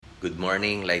Good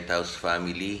morning, Lighthouse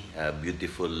family.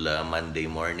 Beautiful Monday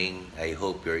morning. I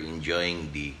hope you're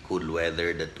enjoying the cool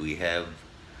weather that we have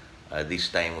this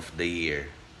time of the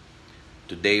year.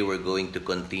 Today, we're going to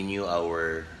continue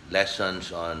our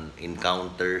lessons on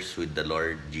encounters with the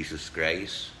Lord Jesus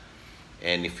Christ.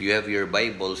 And if you have your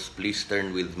Bibles, please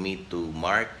turn with me to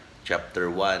Mark chapter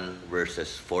 1,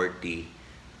 verses 40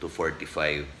 to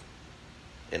 45.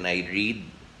 And I read,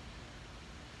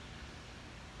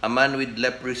 "A man with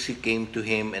leprosy came to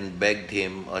him and begged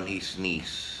him on his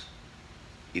knees,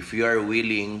 'If you are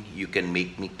willing, you can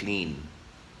make me clean.'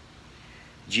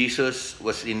 Jesus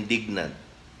was indignant.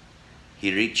 He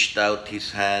reached out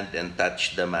his hand and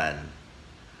touched the man.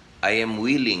 'I am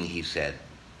willing,' he said.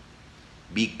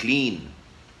 'Be clean.'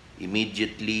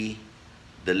 Immediately,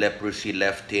 the leprosy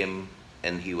left him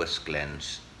and he was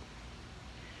cleansed.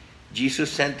 Jesus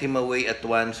sent him away at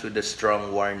once with a strong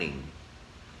warning.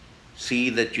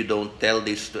 'See that you don't tell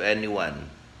this to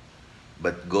anyone,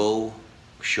 but go,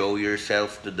 show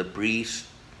yourself to the priest,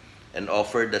 and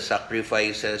offer the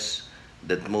sacrifices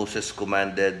that Moses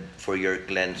commanded for your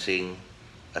cleansing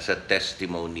as a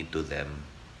testimony to them.'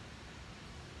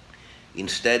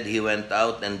 Instead, he went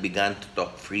out and began to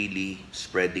talk freely,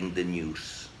 spreading the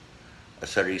news.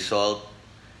 As a result,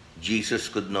 Jesus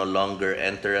could no longer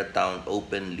enter a town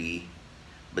openly,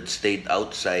 but stayed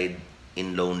outside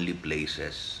in lonely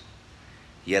places.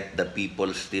 Yet the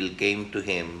people still came to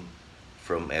him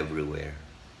from everywhere.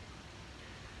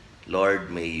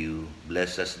 Lord, may you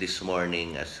bless us this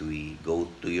morning as we go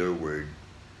to your word.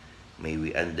 May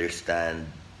we understand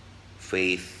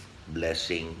faith,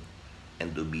 blessing,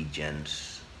 and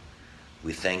obedience.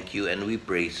 We thank you and we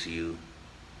praise you,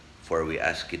 for we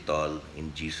ask it all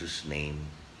in Jesus' name.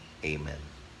 Amen.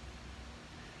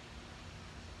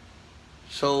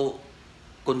 So,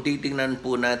 kung titingnan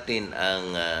po natin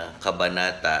ang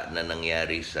kabanata na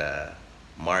nangyari sa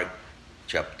Mark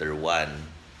chapter 1,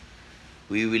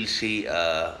 we will see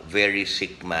a very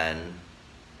sick man,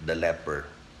 the leper.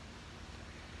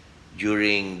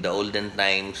 During the olden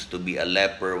times, to be a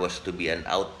leper was to be an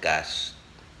outcast.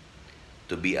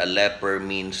 To be a leper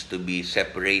means to be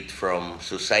separate from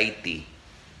society.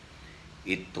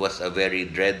 It was a very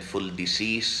dreadful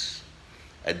disease,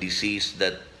 a disease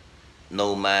that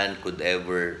no man could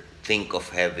ever think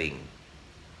of having.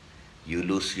 You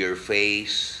lose your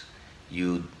face,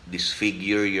 you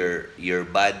disfigure your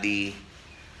body,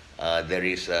 there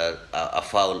is a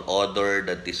foul odor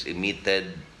that is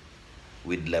emitted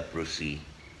with leprosy.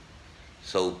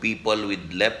 So people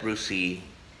with leprosy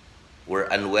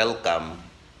were unwelcome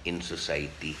in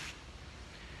society.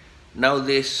 Now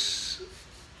this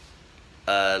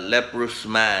leprous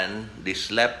man,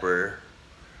 this leper,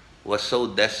 was so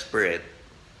desperate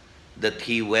that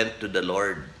he went to the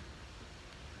Lord.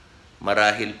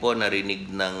 Marahil po narinig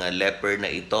ng leper na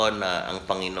ito na ang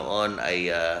Panginoon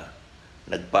ay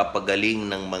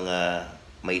nagpapagaling ng mga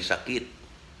may sakit.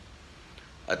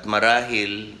 At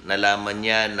marahil nalaman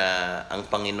niya na ang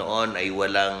Panginoon ay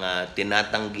walang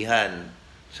tinatanggihan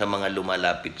sa mga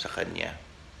lumalapit sa Kanya.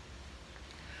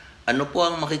 Ano po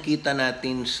ang makikita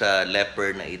natin sa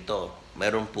leper na ito?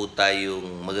 Meron po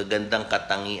tayong magagandang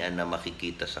katangian na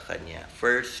makikita sa Kanya.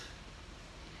 First,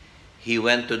 he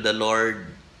went to the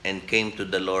Lord and came to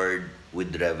the Lord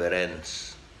with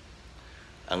reverence.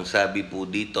 Ang sabi po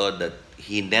dito that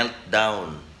he knelt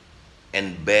down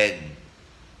and begged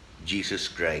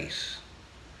Jesus Christ.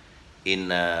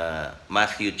 In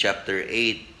Matthew chapter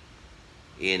 8,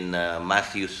 in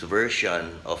Matthew's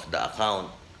version of the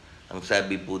account, ang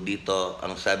sabi po dito,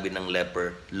 ang sabi ng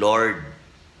leper, "Lord."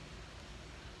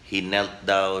 He knelt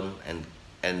down and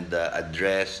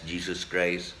addressed Jesus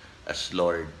Christ as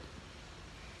Lord.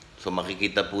 So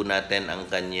makikita po natin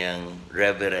ang kanyang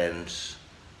reverence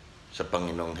sa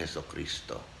Panginoong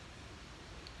Hesukristo.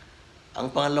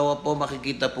 Ang pangalawa po,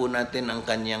 makikita po natin ang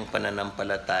kanyang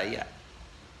pananampalataya.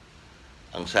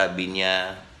 Ang sabi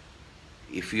niya,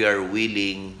 "If you are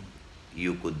willing,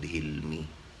 you could heal me."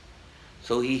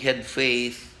 So he had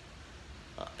faith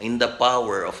in the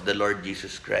power of the Lord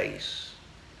Jesus Christ.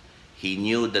 He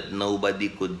knew that nobody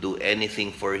could do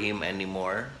anything for him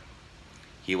anymore.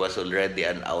 He was already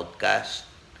an outcast.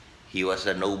 He was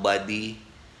a nobody.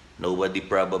 Nobody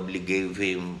probably gave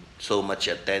him so much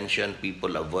attention.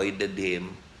 People avoided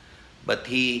him. But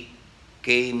he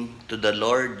came to the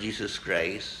Lord Jesus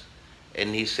Christ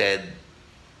and he said,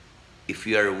 "If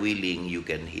you are willing, you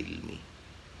can heal me."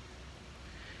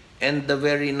 And the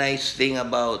very nice thing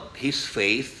about his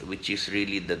faith, which is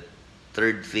really the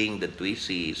third thing that we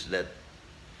see, is that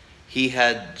he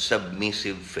had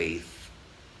submissive faith.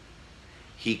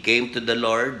 He came to the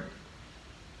Lord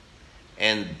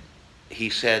and he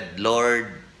said,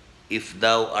 Lord, if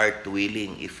thou art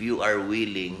willing, if you are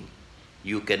willing,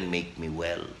 you can make me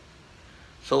well.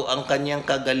 So ang kanyang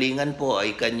kagalingan po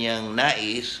ay kanyang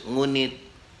nais, ngunit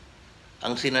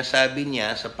ang sinasabi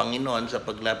niya sa Panginoon, sa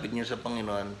paglapit niya sa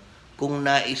Panginoon, kung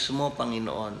nais mo,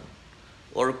 Panginoon,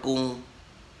 or kung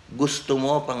gusto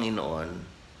mo, Panginoon,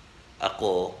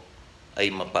 ako ay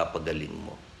mapapagaling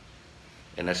mo.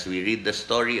 And as we read the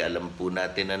story, alam po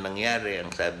natin na nangyari.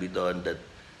 Ang sabi doon that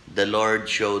the Lord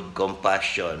showed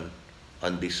compassion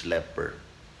on this leper.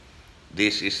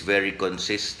 This is very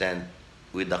consistent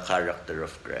with the character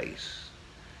of Christ.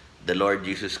 The Lord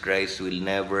Jesus Christ will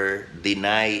never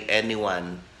deny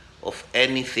anyone of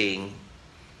anything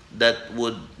that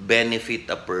would benefit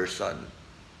a person.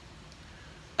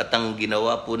 At ang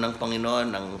ginawa po ng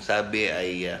Panginoon, ang sabi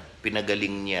ay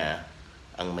pinagaling niya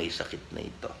ang may sakit na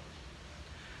ito.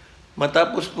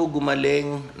 Matapos po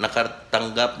gumaling,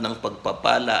 nakatanggap ng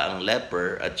pagpapala ang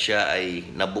leper at siya ay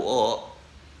nabuo,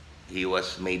 he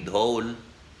was made whole.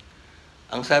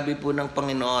 Ang sabi po ng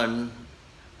Panginoon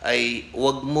ay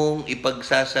huwag mong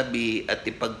ipagsasabi at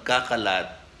ipagkakalat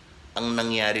ang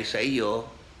nangyari sa iyo,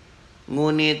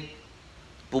 ngunit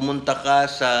pumunta ka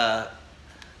sa,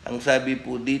 ang sabi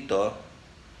po dito,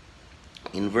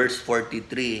 in verse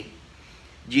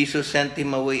 43, Jesus sent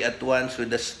him away at once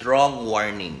with a strong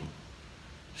warning,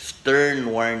 stern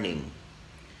warning.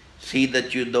 See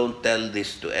that you don't tell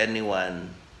this to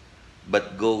anyone,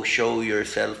 but go show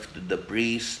yourself to the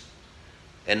priest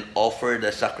and offer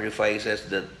the sacrifices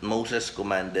that Moses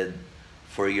commanded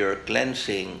for your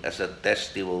cleansing as a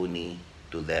testimony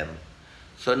to them.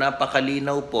 So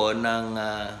napakalinaw po ng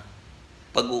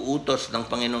pag-uutos ng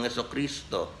Panginoong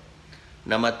Jesucristo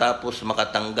na matapos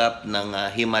makatanggap ng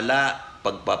himala,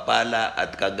 pagpapala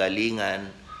at kagalingan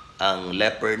ang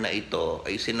leper na ito,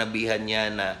 ay sinabihan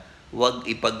niya na huwag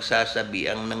ipagsasabi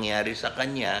ang nangyari sa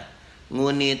kanya,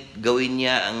 ngunit gawin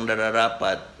niya ang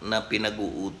nararapat na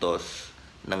pinag-uutos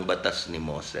ng batas ni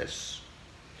Moses.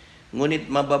 Ngunit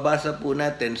mababasa po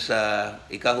natin sa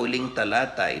ikahuling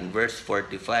talata in verse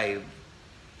 45,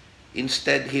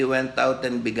 instead he went out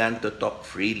and began to talk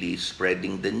freely,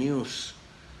 spreading the news.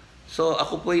 So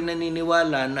ako po ay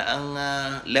naniniwala na ang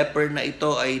leper na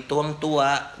ito ay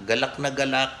tuwang-tuwa, galak na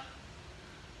galak.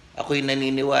 Ako'y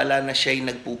naniniwala na siya'y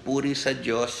nagpupuri sa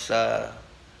Diyos sa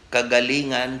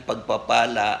kagalingan,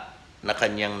 pagpapala na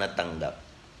kanyang natanggap.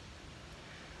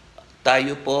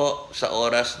 Tayo po sa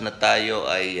oras na tayo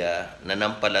ay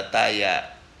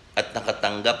nanampalataya at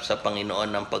nakatanggap sa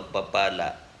Panginoon ng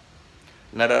pagpapala,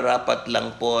 nararapat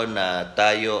lang po na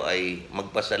tayo ay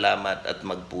magpasalamat at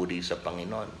magpuri sa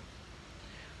Panginoon.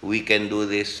 We can do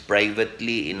this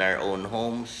privately in our own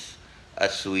homes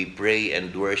as we pray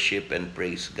and worship and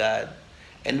praise God.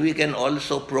 And we can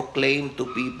also proclaim to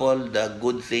people the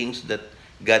good things that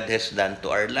God has done to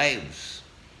our lives.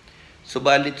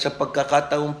 Subalit sa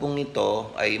pagkakataon pong ito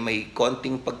ay may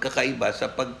konting pagkakaiba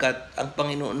sapagkat ang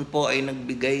Panginoon po ay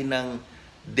nagbigay ng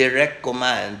direct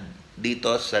command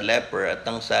dito sa leper at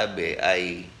ang sabi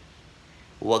ay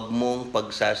huwag mong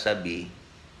pagsasabi,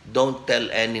 don't tell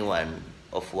anyone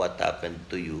of what happened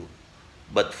to you,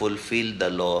 but fulfill the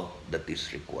law that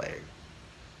is required.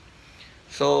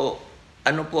 So,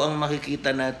 ano po ang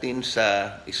makikita natin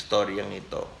sa istoryang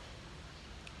ito?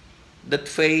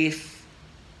 That faith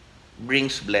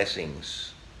brings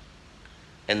blessings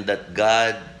and that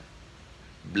God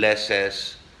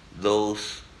blesses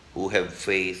those who have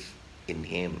faith in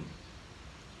Him.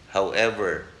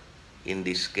 However, in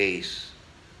this case,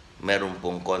 meron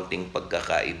pong konting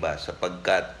pagkakaiba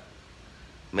sapagkat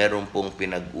meron pong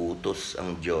pinag-utos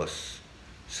ang Diyos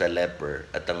sa leper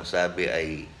at ang sabi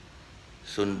ay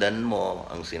sundan mo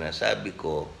ang sinasabi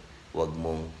ko, huwag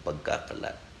mong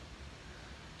pagkakalat.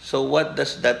 So what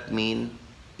does that mean?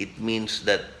 It means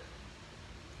that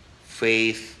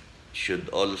faith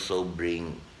should also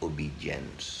bring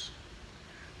obedience.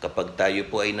 Kapag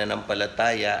tayo po ay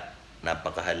nanampalataya,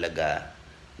 napakahalaga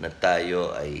na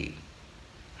tayo ay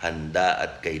handa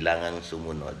at kailangang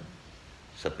sumunod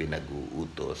sa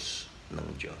pinag-uutos ng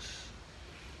Diyos.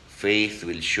 Faith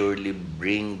will surely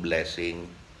bring blessing.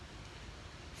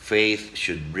 Faith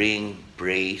should bring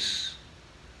praise.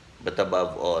 But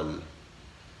above all,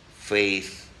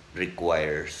 faith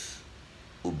requires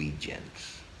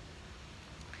obedience.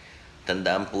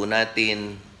 Tandaan po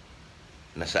natin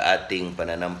na sa ating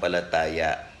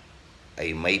pananampalataya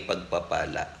ay may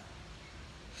pagpapala.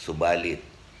 Subalit,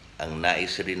 ang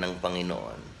nais rin ng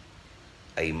Panginoon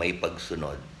ay may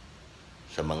pagsunod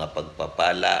sa mga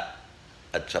pagpapala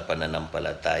at sa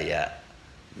pananampalataya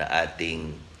na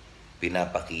ating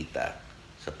pinapakita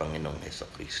sa Panginoong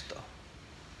Hesukristo.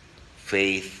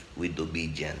 faith with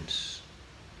obedience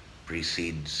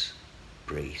precedes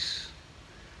praise.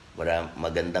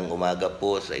 Magandang umaga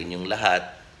po sa inyong lahat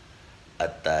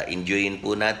at enjoyin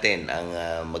po natin ang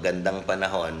magandang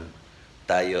panahon.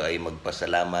 Tayo ay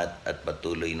magpasalamat at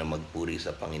patuloy na magpuri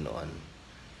sa Panginoon.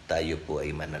 Tayo po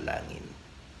ay manalangin.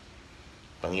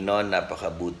 Panginoon,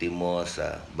 napakabuti mo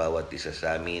sa bawat isa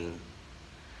sa amin.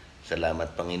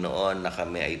 Salamat, Panginoon, na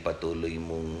kami ay patuloy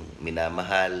mong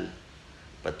minamahal,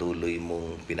 patuloy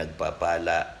mong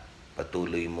pinagpapala,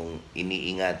 patuloy mong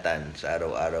iniingatan sa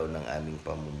araw-araw ng aming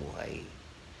pamumuhay.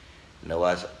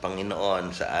 Nawa,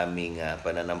 Panginoon, sa aming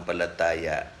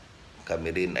pananampalataya,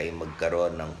 kami rin ay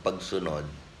magkaroon ng pagsunod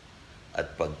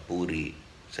at pagpuri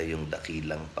sa iyong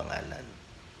dakilang pangalan.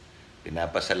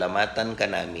 Pinapasalamatan ka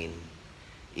namin.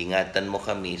 Ingatan mo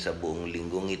kami sa buong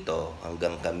linggong ito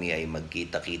hanggang kami ay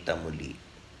magkita-kita muli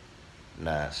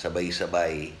na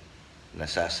sabay-sabay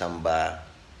nasasamba,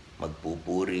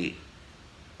 magpupuri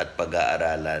at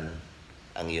pag-aaralan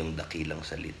ang iyong dakilang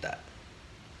salita.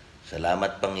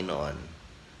 Salamat, Panginoon,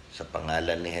 sa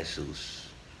pangalan ni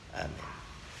Jesus. Amen.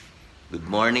 Good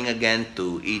morning again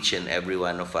to each and every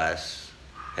one of us.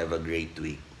 Have a great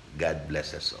week. God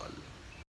bless us all.